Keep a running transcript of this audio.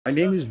My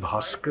name is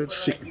Bhaskar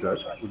Sikhdar,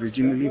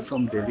 originally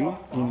from Delhi,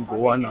 in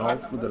Goa now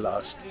for the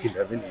last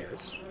 11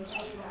 years.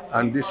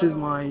 And this is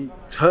my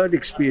third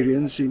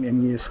experience in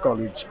MES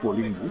College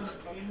polling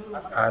booth.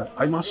 And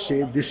I must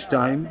say this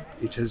time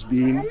it has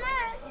been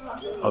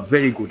a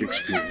very good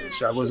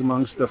experience. I was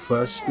amongst the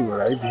first to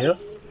arrive here,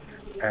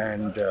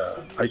 and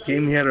I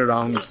came here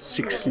around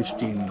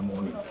 6:15 in the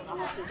morning.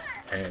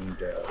 And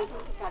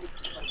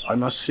I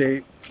must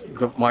say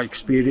my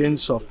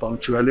experience of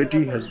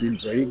punctuality has been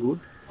very good.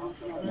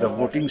 The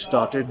voting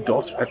started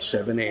dot at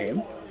 7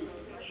 a.m.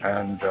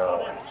 and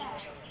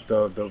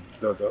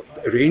the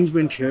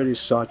arrangement here is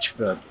such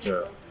that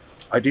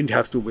I didn't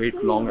have to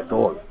wait long at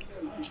all.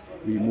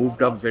 We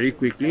moved up very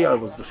quickly. I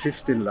was the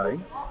fifth in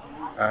line,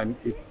 and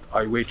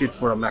I waited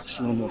for a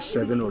maximum of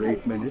 7 or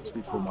 8 minutes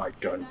before my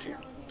turn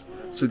came.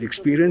 So the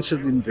experience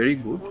has been very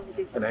good,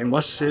 and I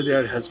must say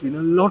there has been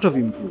a lot of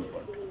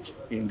improvement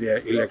in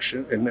the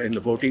election, in the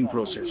voting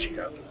process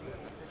here.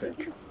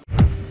 Thank you.